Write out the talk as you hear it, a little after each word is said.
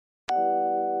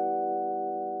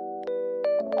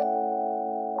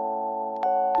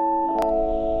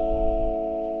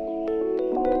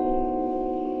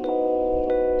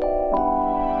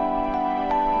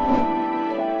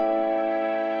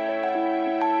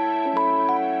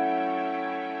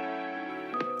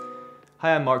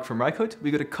Hi, I'm Mark from Rycote.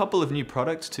 We got a couple of new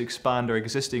products to expand our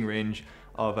existing range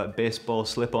of baseball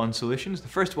slip-on solutions. The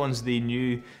first one's the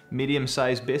new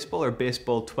medium-sized baseball, or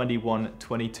Baseball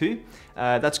 21-22.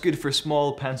 That's good for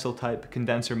small pencil-type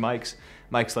condenser mics,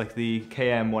 mics like the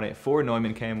KM184,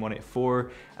 Neumann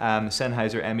KM184,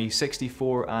 Sennheiser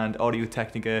ME64, and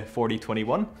Audio-Technica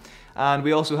 4021. And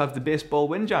we also have the Baseball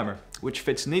Windjammer, which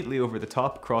fits neatly over the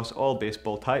top across all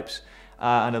baseball types,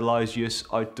 and allows use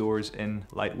outdoors in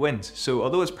light winds. So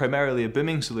although it's primarily a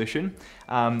booming solution,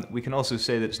 we can also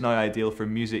say that it's now ideal for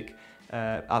music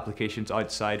applications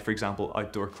outside, for example,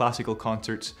 outdoor classical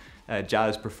concerts,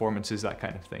 jazz performances, that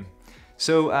kind of thing.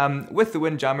 So with the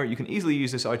Windjammer, you can easily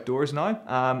use this outdoors now,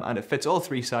 and it fits all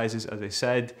three sizes, as I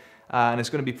said, and it's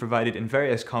going to be provided in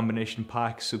various combination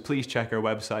packs, so please check our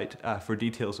website for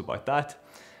details about that.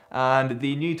 And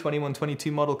the new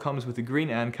 21-22 model comes with a green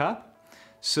end cap.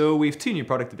 So we have two new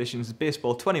product additions, the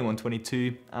Baseball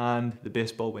 21-22 and the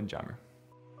Baseball Windjammer.